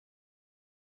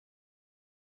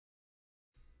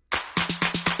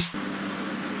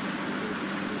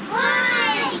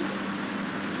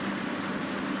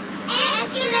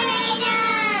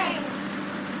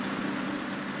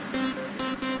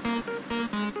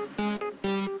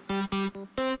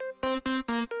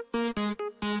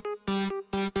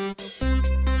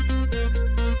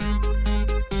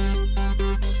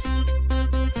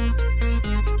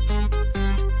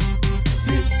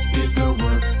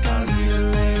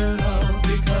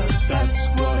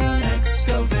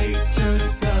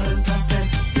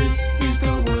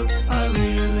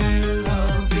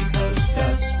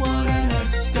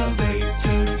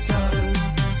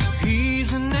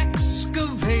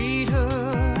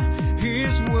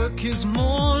Work is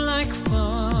more like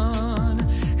fun.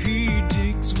 He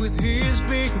digs with his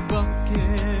big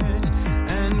bucket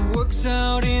and works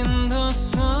out in the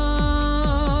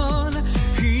sun.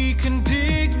 He can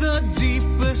dig the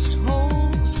deepest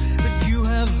holes that you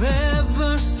have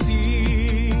ever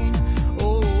seen.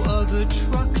 Oh, other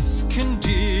trucks can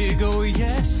dig, oh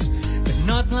yes, but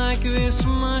not like this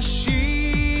machine.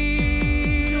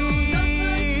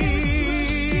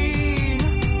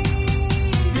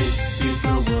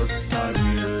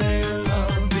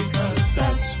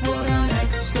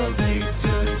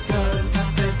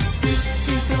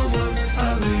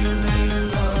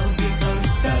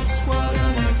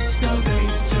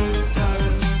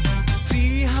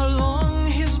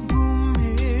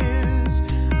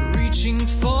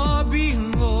 Far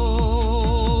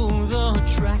below the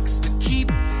tracks that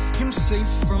keep him safe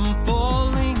from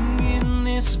falling in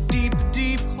this deep,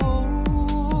 deep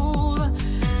hole.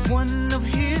 One of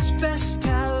his best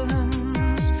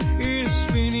talents is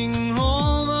spinning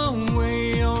all the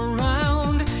way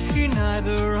around in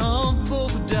either of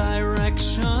both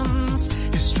directions.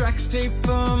 His tracks stay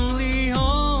firmly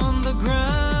on the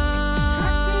ground.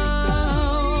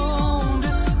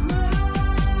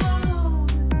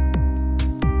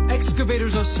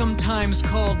 Excavators are sometimes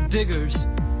called diggers.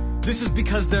 This is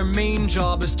because their main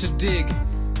job is to dig.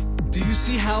 Do you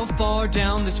see how far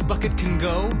down this bucket can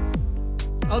go?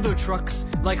 Other trucks,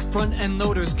 like front-end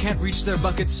loaders, can't reach their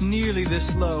buckets nearly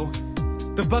this low.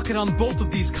 The bucket on both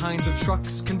of these kinds of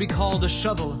trucks can be called a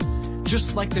shovel,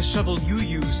 just like the shovel you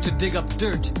use to dig up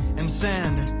dirt and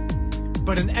sand.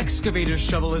 But an excavator's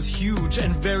shovel is huge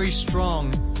and very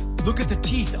strong. Look at the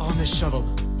teeth on this shovel.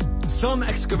 Some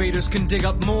excavators can dig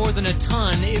up more than a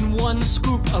ton in one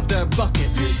scoop of their bucket.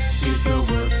 This is the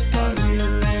work I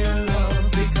really love,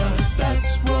 because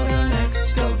that's what an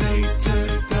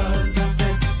excavator does. I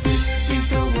said, this is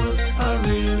the work I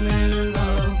really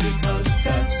love, because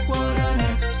that's what an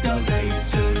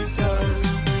excavator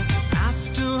does.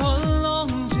 After a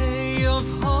long day of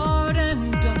hard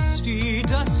and dusty,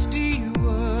 dusty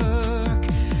work,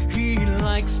 he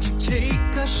likes to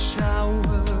take a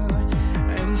shower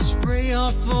and spray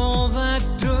off all that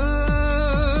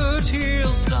dirt. He'll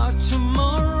start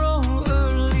tomorrow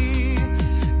early,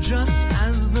 just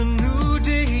as the new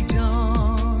day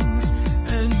dawns,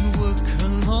 and work a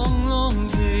long, long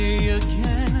day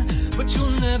again. But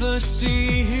you'll never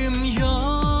see